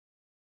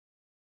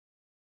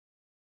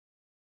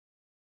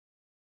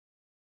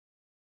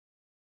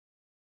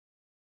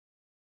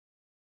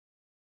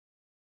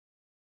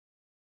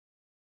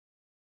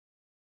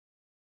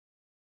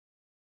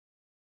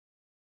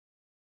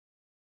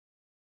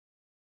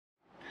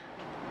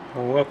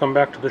Welcome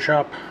back to the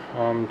shop.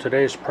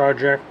 Today's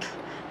project,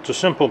 it's a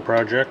simple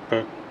project,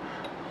 but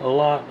a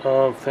lot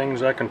of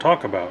things I can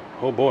talk about.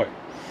 Oh boy.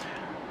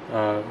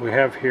 We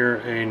have here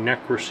a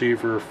neck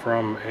receiver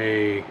from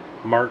a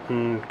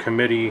Martin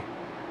Committee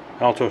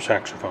Alto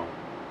Saxophone.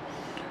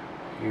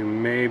 You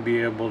may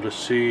be able to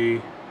see,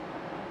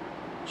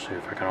 let's see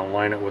if I can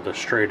align it with a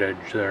straight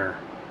edge there.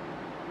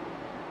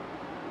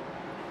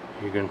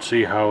 You can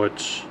see how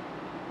it's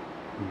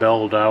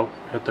belled out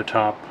at the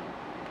top.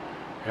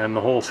 And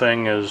the whole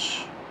thing is,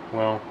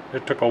 well,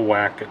 it took a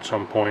whack at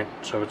some point,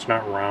 so it's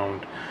not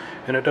round,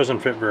 and it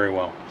doesn't fit very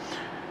well.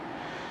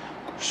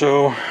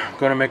 So, I'm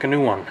going to make a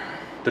new one.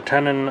 The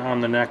tenon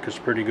on the neck is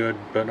pretty good,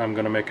 but I'm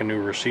going to make a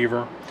new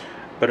receiver.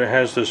 But it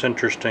has this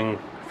interesting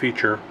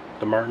feature.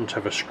 The Martins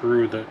have a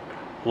screw that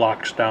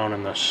locks down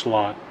in the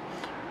slot,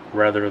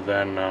 rather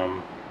than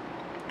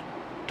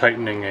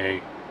tightening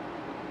a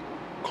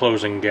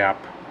closing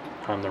gap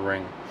on the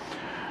ring.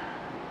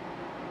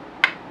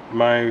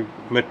 My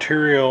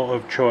material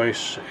of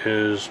choice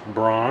is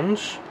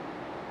bronze,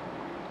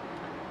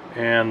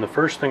 and the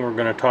first thing we're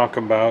going to talk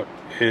about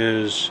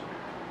is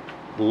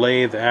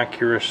lathe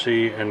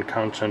accuracy and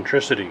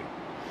concentricity.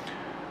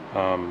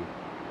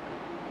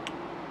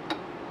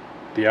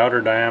 The outer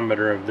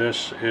diameter of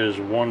this is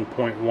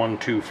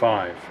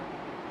 1.125.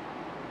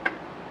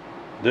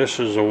 This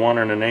is a 1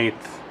 1/8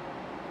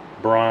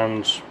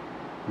 bronze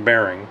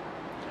bearing,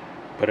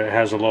 but it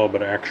has a little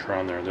bit of extra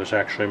on there. This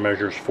actually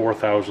measures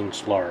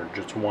 4/1000 large.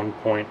 It's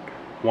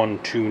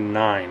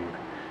 1.129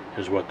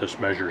 is what this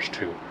measures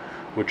to,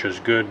 which is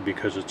good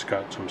because it's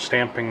got some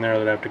stamping there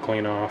that I have to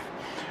clean off.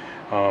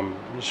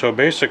 So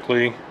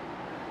basically,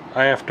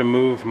 I have to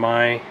move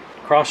my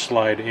cross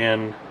slide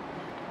in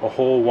a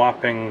whole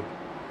whopping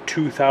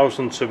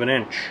 0.02 of an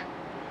inch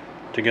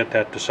to get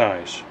that to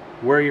size.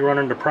 Where you run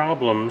into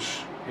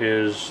problems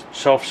is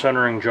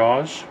self-centering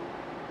jaws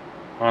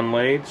on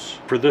lathes.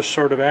 For this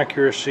sort of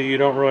accuracy, you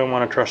don't really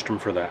want to trust them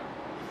for that.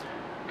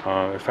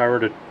 If I were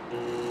to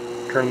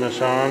turn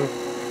this on,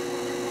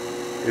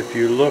 if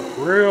you look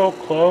real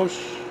close,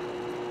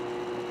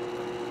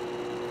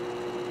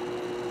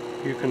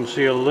 you can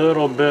see a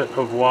little bit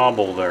of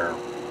wobble there.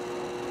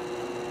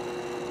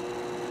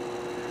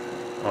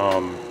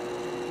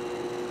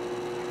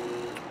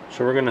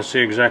 So we're going to see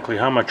exactly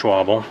how much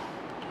wobble.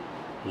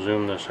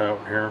 Zoom this out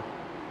here.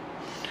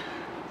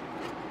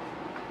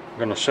 I'm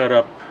going to set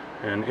up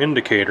an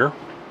indicator.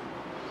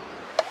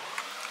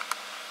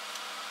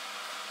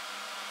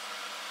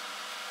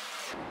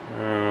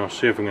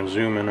 See if we can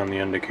zoom in on the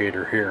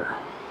indicator here.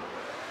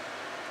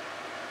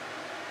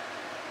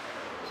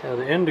 So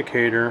the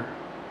indicator,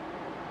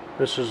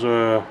 this is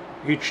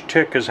each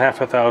tick is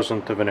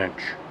 0.005 of an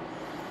inch.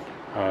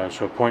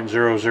 So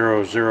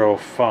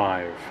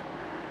 0.0005.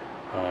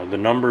 The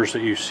numbers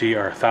that you see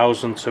are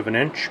thousandths of an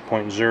inch,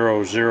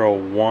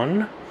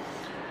 0.001.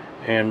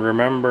 And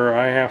remember,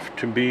 I have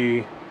to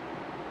be,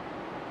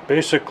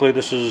 basically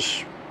this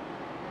is,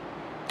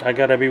 I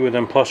gotta be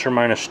within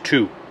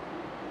 ±2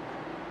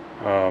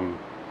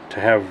 to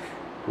have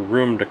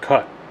room to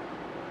cut.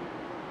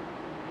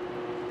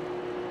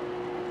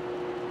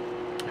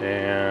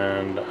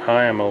 And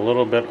I am a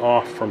little bit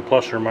off from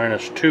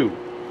 ±2.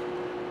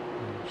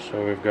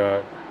 So we've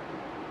got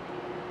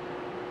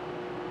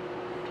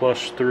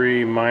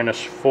 +3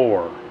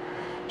 -4.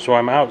 So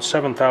I'm out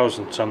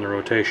 0.007 on the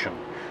rotation.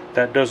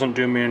 That doesn't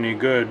do me any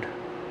good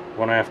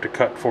when I have to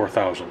cut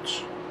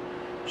 0.004.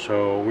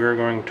 So we're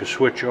going to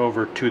switch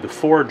over to the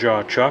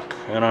 4-jaw chuck,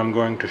 and I'm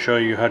going to show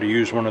you how to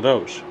use one of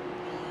those.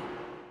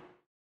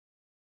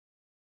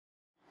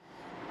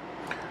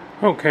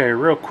 Okay,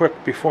 real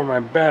quick before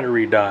my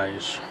battery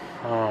dies.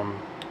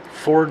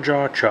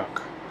 4-jaw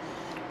chuck.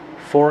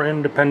 4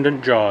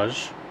 independent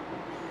jaws.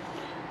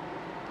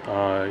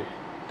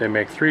 They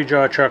make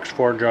 3-jaw chucks,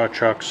 4-jaw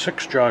chucks,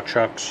 6-jaw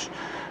chucks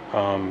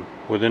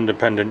with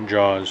independent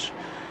jaws.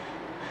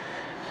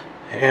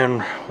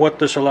 And what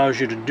this allows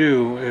you to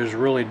do is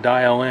really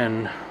dial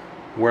in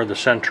where the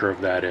center of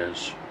that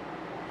is.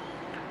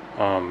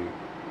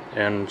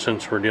 And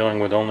since we're dealing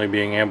with only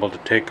being able to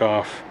take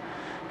off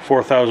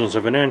 0.004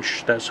 of an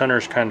inch, that center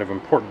is kind of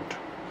important.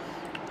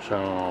 So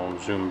I'll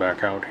zoom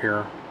back out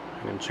here.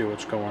 You can see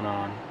what's going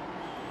on.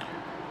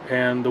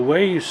 And the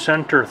way you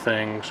center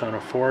things on a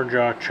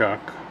 4-jaw chuck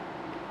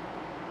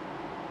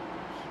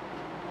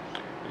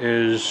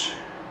is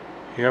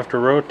you have to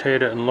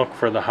rotate it and look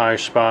for the high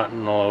spot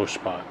and the low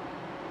spot.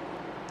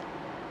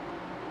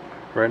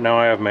 Right now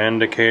I have my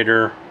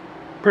indicator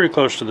pretty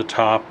close to the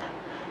top,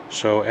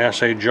 so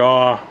as a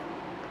jaw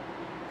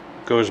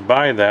goes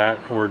by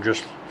that, we're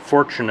just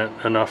fortunate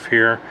enough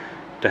here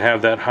to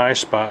have that high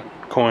spot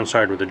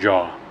coincide with the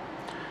jaw.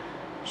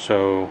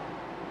 So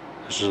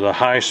this is the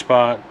high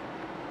spot.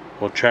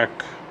 We'll check.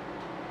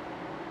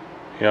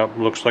 Yep,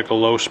 looks like a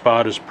low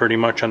spot is pretty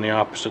much on the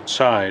opposite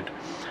side.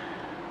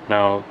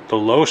 Now the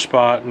low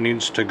spot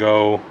needs to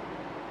go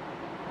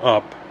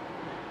up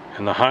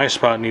and the high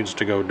spot needs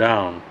to go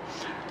down.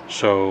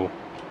 So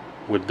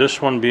with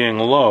this one being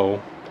low,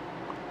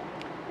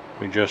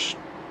 we just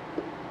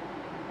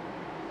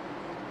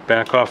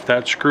back off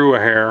that screw a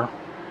hair,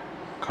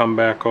 come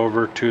back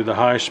over to the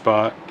high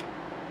spot,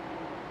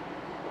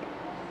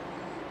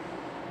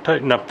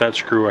 tighten up that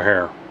screw a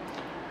hair,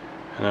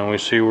 and then we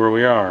see where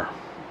we are,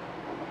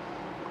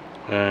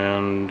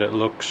 and it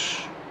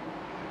looks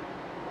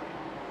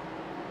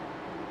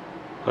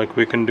like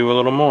we can do a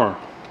little more.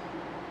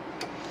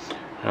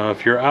 Now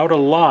if you're out a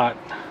lot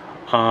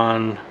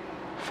on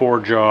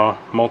 4-jaw,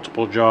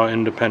 multiple jaw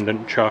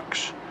independent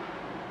chucks,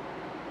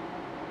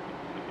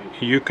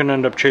 you can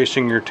end up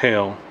chasing your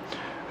tail,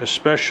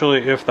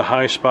 especially if the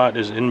high spot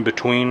is in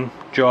between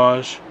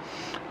jaws.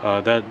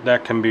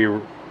 That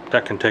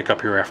can take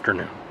up your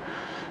afternoon.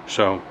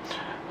 So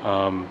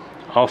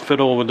I'll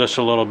fiddle with this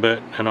a little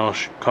bit, and I'll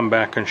come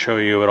back and show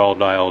you it all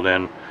dialed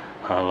in.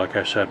 Like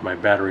I said, my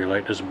battery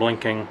light is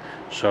blinking,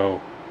 so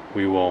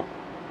we will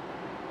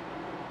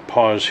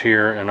pause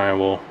here and I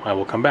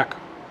will come back.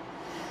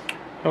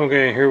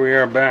 Okay, here we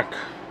are back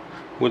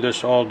with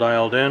this all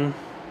dialed in.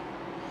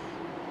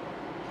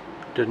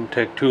 Didn't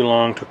take too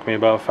long, took me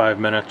about 5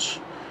 minutes.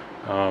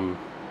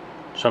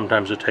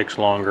 Sometimes it takes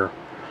longer.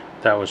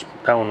 That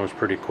one was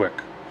pretty quick.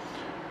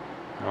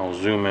 I'll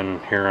zoom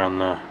in here on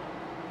the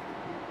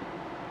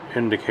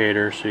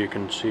indicator so you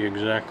can see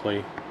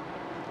exactly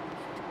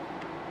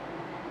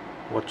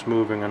what's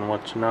moving and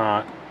what's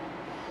not.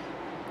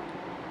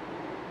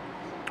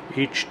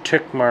 Each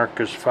tick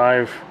mark is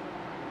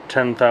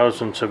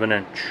 5/10,000ths of an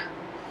inch,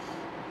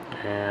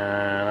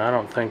 and I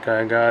don't think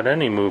I got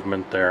any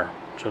movement there,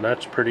 so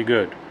that's pretty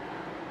good.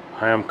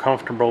 I am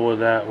comfortable with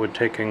that, with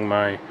taking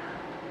my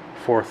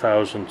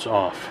 4/1000ths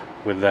off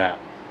with that.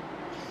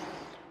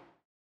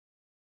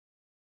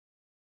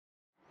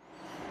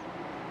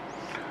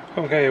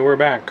 Okay, we're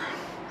back.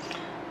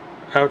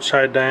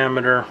 Outside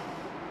diameter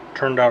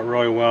turned out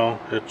really well.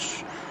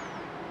 It's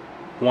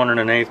 1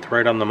 1/8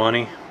 right on the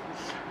money.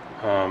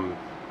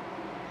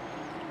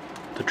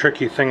 The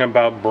tricky thing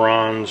about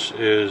bronze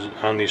is,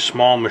 on these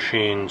small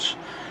machines,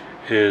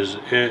 is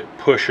it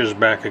pushes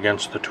back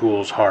against the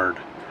tools hard.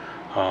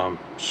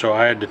 So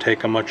I had to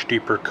take a much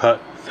deeper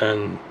cut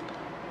than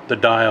the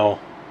dial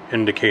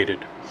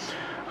indicated.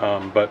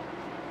 But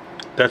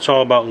that's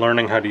all about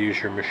learning how to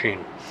use your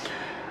machine.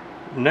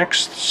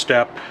 Next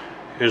step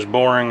is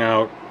boring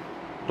out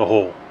the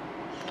hole.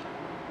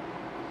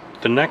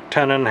 The neck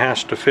tenon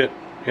has to fit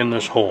in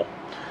this hole.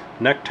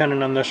 Neck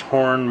tenon on this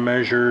horn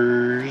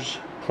measures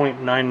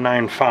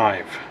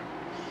 0.995.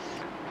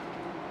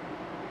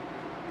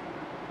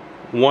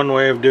 One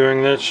way of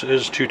doing this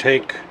is to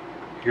take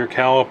your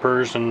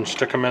calipers and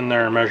stick them in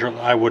there and measure.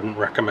 I wouldn't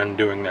recommend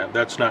doing that.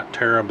 That's not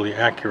terribly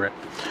accurate.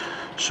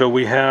 So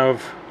we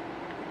have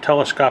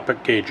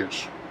telescopic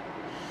gauges.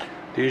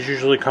 These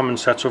usually come in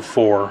sets of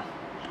 4.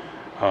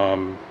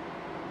 And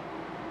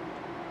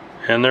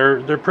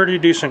they're pretty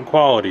decent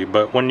quality,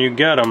 but when you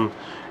get them,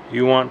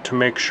 you want to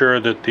make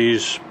sure that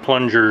these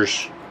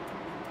plungers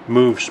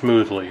move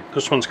smoothly.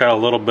 This one's got a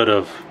little bit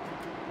of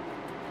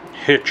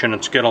hitch in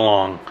its get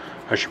along.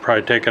 I should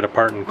probably take it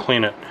apart and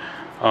clean it.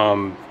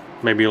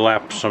 Maybe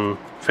lap some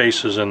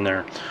faces in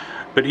there.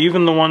 But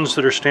even the ones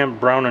that are stamped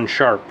brown and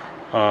sharp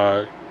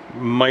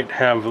might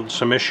have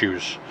some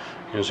issues.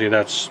 You can see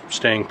that's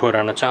staying put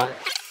on its eye.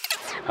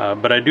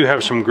 But I do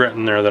have some grit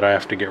in there that I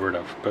have to get rid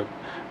of. But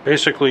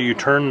basically you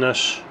turn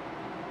this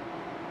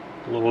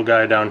little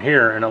guy down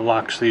here and it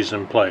locks these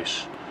in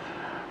place.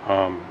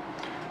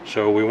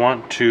 So we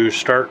want to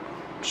start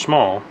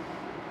small,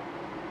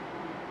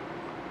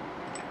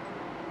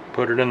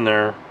 put it in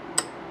there,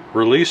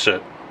 release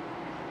it.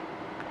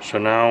 So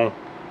now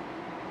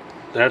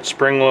that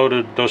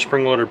those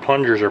spring-loaded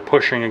plungers are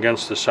pushing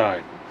against the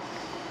side.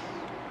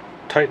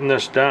 Tighten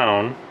this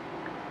down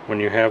when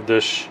you have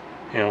this,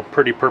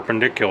 pretty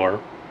perpendicular,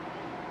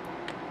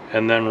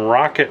 and then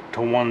rock it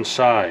to one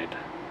side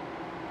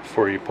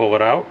before you pull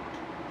it out.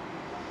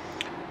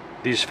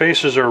 These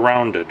faces are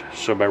rounded,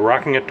 so by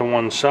rocking it to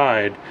one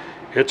side,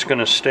 it's going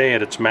to stay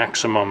at its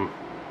maximum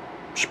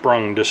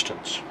sprung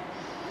distance.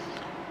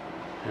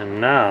 And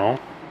now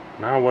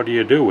what do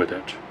you do with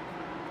it?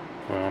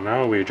 Well,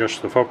 now we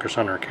adjust the focus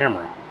on our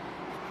camera.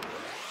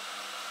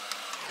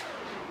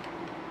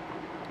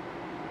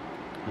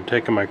 And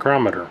take a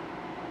micrometer.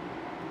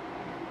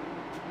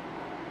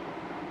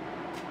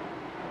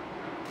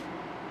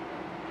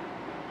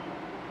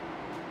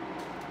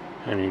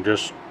 And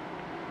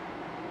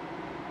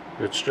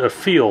it's a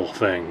feel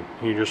thing.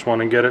 You just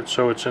want to get it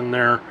so it's in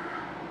there,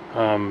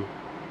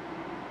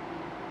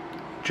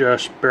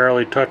 just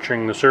barely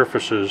touching the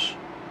surfaces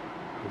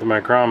of the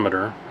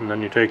micrometer, and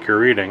then you take your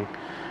reading,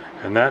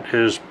 and that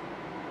is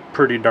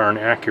pretty darn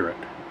accurate.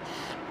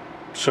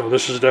 So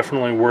this is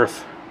definitely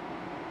worth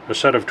a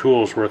set of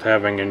tools worth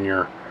having in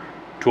your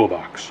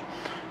toolbox.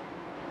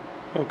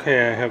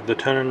 Okay, I have the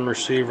tenon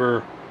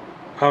receiver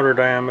outer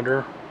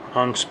diameter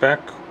on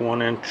spec,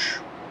 1 inch,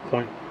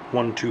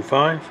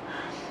 0.125.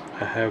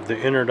 I have the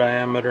inner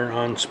diameter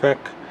on spec,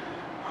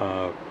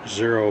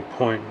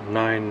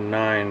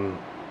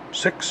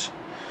 0.996.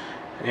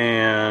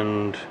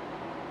 And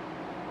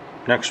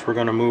next we're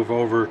going to move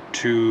over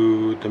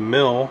to the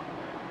mill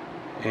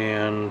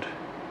and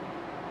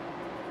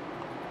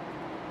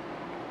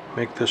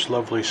make this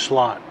lovely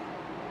slot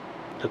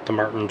that the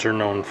Martins are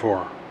known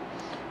for.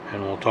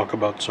 And we'll talk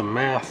about some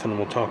math, and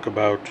we'll talk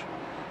about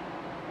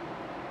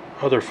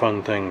other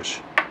fun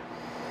things.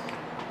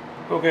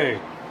 Okay,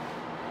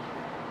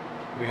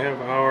 we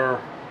have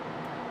our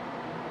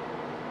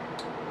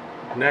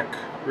neck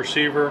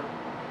receiver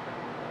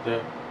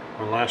that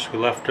when last we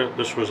left it,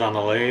 this was on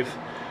the lathe,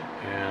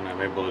 and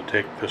I'm able to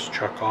take this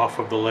chuck off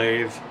of the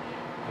lathe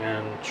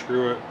and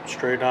screw it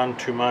straight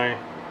onto my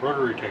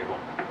rotary table.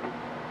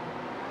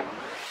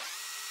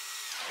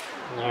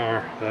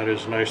 There, that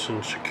is nice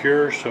and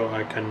secure, so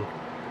I can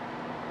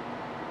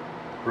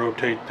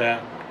rotate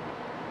that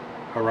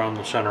around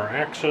the center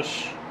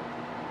axis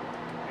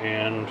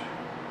and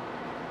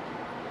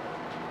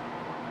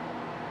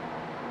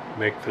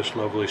make this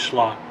lovely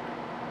slot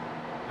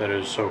that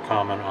is so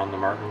common on the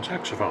Martin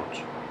saxophones.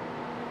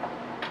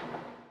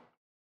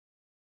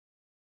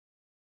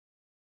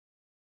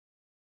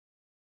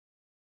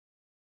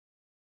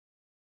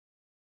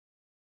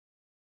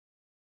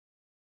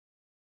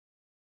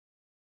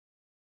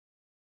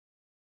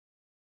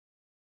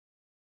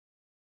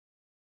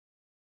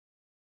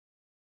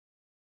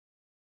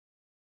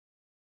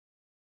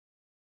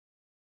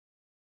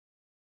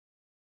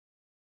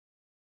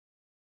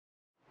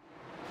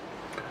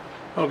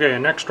 Okay,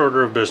 next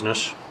order of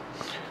business,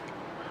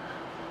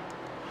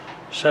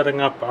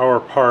 setting up our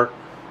part.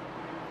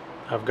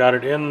 I've got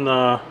it in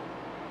the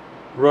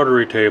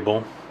rotary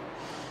table,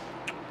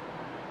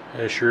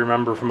 as you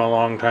remember from a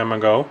long time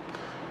ago.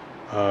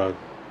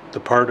 The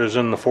part is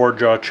in the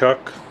 4-jaw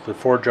chuck. The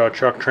 4-jaw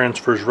chuck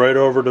transfers right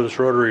over to this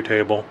rotary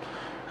table,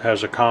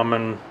 has a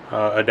common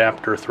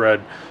adapter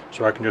thread,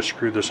 so I can just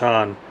screw this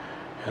on,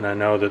 and I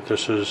know that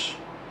this is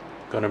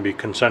going to be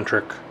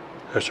concentric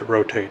as it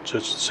rotates.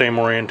 It's the same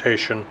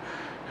orientation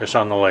as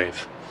on the lathe.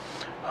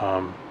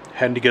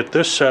 Had to get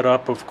this set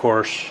up, of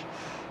course,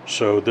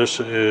 so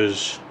this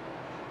is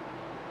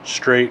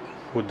straight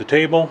with the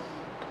table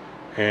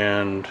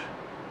and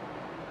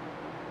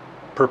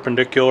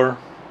perpendicular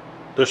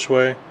this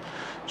way,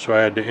 so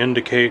I had to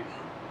indicate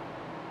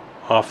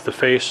off the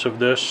face of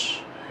this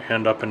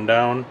and up and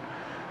down,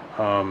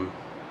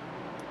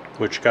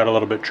 which got a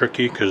little bit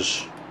tricky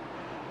because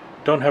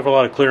don't have a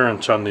lot of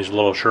clearance on these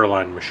little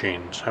Shoreline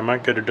machines. I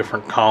might get a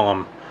different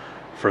column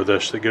for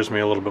this that gives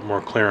me a little bit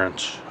more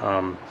clearance.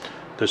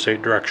 This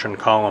 8-direction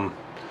column,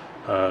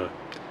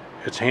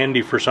 it's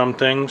handy for some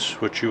things,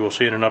 which you will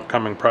see in an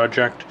upcoming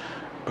project,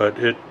 but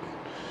it's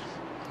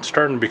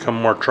starting to become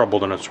more trouble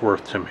than it's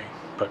worth to me.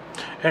 But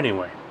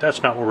anyway,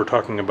 that's not what we're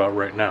talking about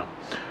right now.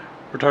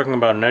 We're talking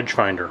about an edge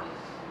finder.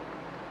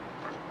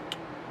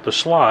 The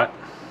slot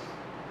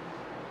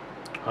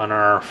on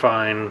our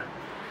fine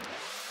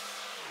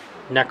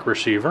neck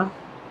receiver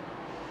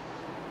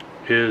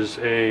is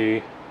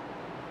a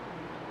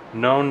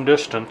known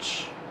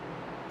distance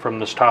from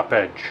this top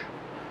edge.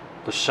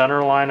 The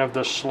center line of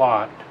this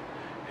slot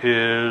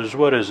is,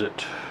 what is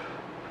it,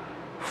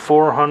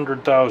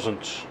 400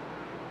 thousandths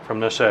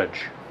from this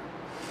edge.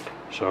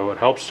 So it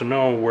helps to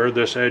know where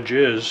this edge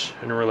is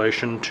in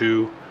relation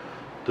to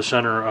the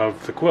center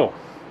of the quill.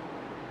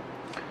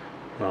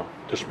 Well,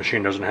 this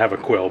machine doesn't have a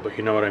quill, but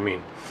you know what I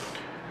mean.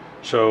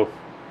 So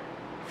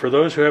for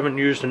those who haven't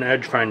used an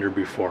edge finder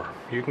before,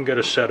 you can get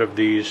a set of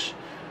these,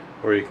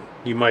 or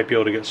you might be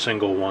able to get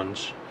single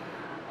ones.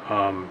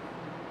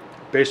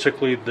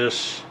 Basically,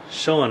 this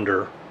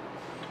cylinder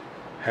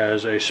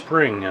has a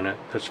spring in it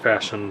that's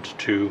fastened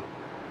to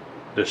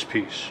this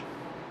piece,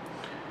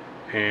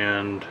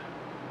 and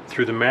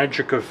through the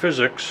magic of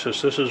physics,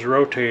 as this is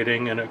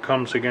rotating and it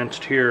comes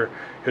against here,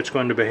 it's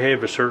going to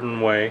behave a certain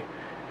way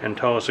and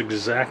tell us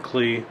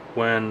exactly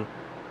when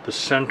the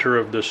center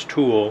of this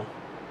tool,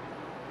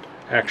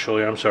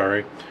 actually, I'm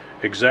sorry,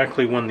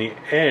 exactly when the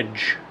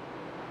edge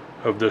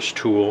of this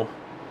tool,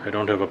 I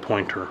don't have a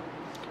pointer,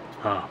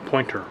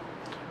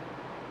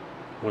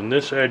 when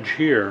this edge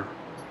here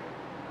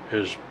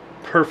is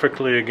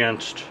perfectly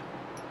against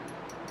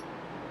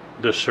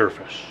this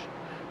surface.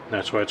 And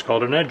that's why it's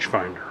called an edge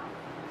finder.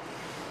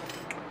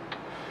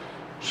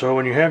 So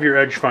when you have your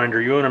edge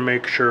finder, you want to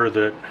make sure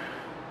that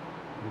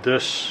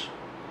this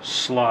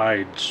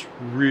slides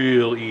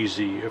real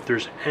easy. If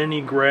there's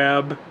any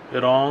grab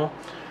at all,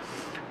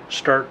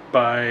 start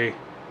by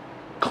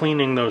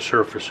cleaning those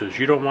surfaces.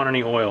 You don't want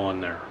any oil in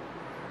there.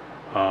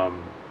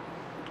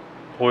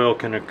 Oil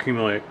can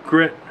accumulate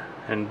grit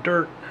and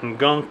dirt and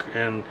gunk,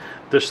 and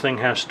this thing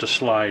has to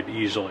slide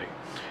easily.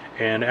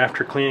 And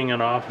after cleaning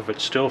it off, if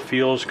it still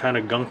feels kind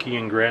of gunky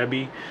and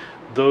grabby,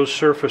 those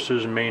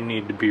surfaces may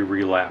need to be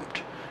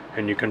relapped.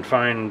 And you can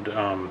find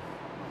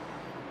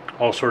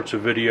all sorts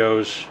of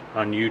videos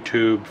on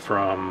YouTube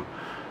from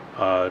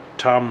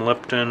Tom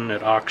Lipton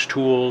at Ox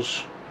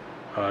Tools.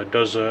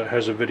 Has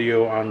a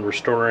video on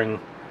restoring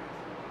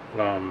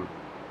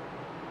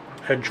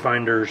edge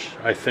finders.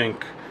 I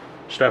think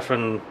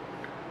Stefan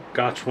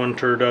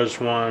Gottswinter does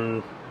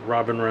one,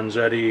 Robin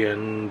Renzetti,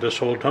 and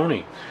this old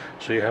Tony.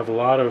 So you have a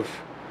lot of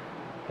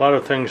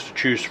things to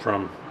choose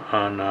from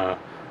on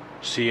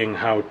seeing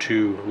how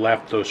to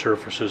lap those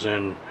surfaces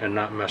in and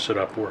not mess it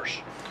up worse.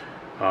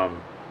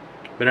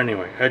 But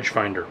anyway, edge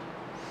finder.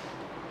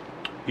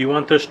 You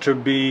want this to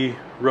be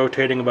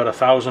rotating about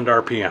 1,000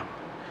 RPM,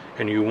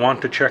 and you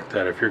want to check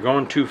that. If you're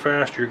going too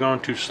fast, you're going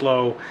too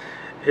slow,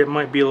 it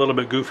might be a little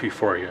bit goofy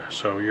for you.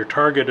 So your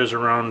target is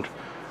around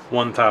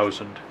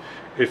 1,000.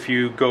 If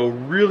you go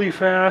really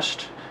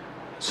fast,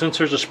 since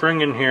there's a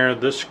spring in here,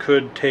 this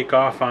could take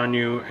off on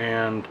you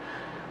and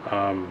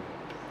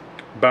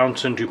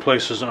bounce into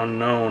places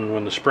unknown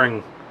when the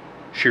spring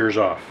shears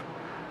off.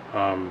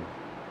 Don't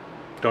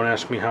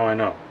ask me how I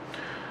know.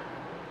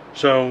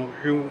 So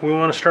we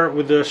want to start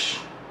with this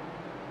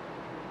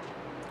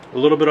a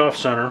little bit off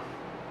center.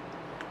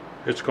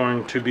 It's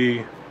going to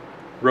be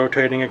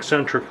rotating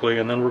eccentrically,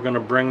 and then we're going to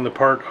bring the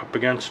part up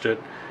against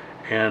it,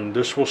 and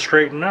this will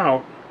straighten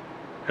out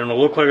and it'll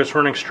look like it's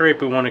running straight.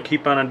 But we want to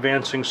keep on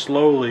advancing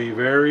slowly,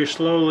 very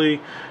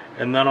slowly,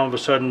 and then all of a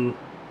sudden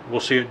we'll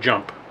see it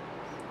jump,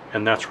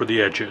 and that's where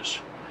the edge is.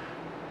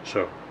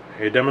 So,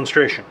 a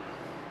demonstration.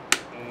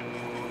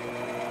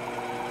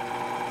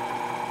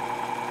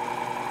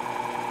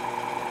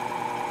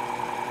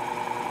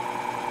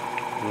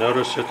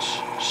 Notice it's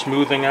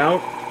smoothing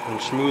out and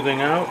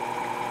smoothing out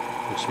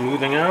and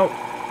smoothing out,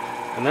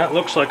 and that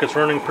looks like it's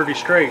running pretty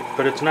straight,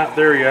 but it's not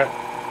there yet.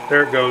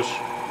 There it goes.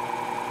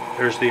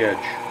 There's the edge.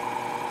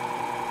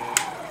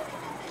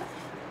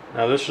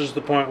 Now this is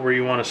the point where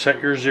you want to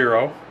set your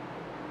 0,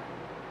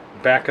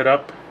 back it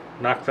up,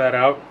 knock that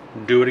out,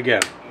 do it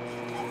again.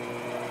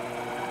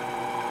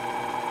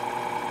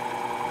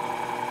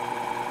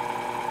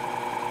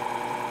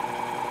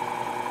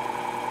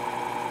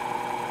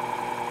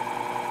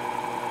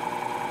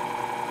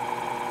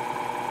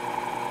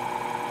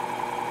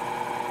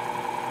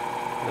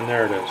 And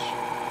there it is.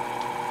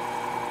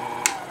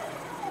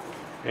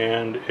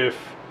 And if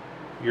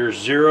your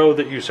 0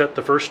 that you set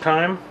the first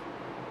time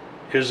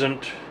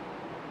isn't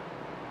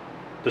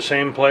the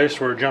same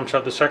place where it jumps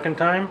out the second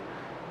time,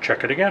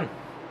 check it again.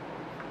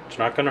 It's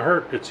not going to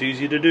hurt. It's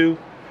easy to do.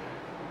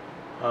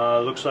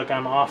 Looks like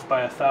I'm off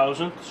by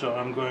 1,000th, so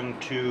I'm going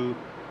to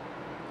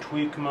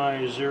tweak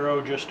my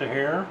 0 just a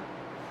hair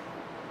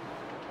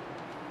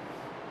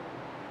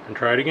and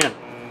try it again.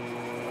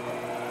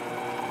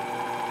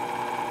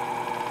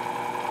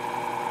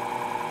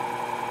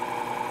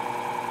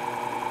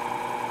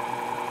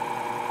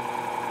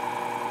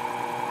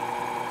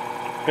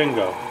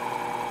 Bingo.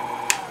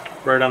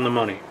 Right on the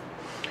money.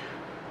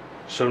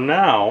 So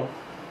now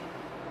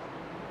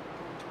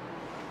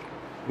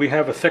we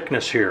have a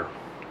thickness here.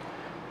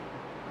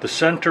 The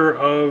center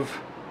of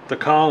the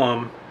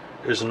column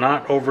is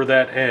not over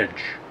that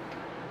edge.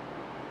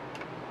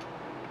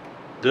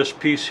 This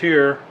piece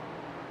here,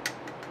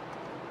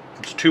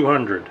 it's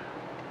 200.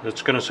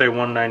 It's going to say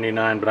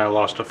 199, but I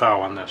lost a thou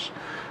on this.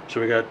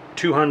 So we got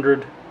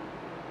 200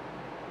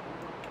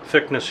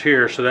 thickness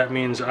here, so that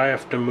means I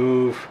have to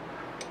move.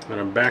 I'm going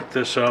to back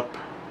this up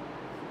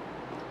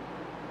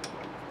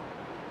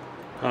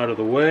out of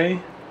the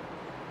way.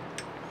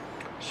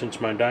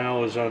 Since my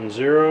dial is on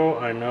 0,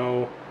 I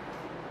know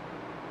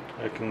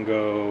I can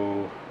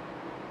go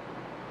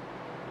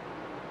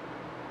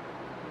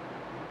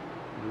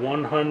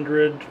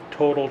 100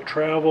 total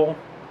travel,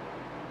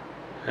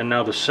 and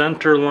now the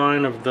center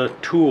line of the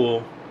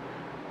tool,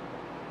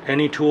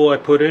 any tool I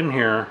put in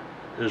here,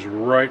 is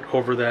right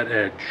over that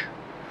edge.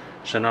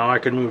 So now I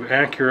can move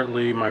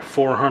accurately my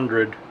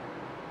 400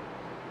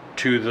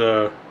 to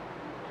the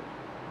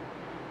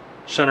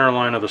center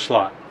line of the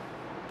slot,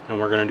 and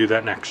we're going to do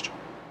that next.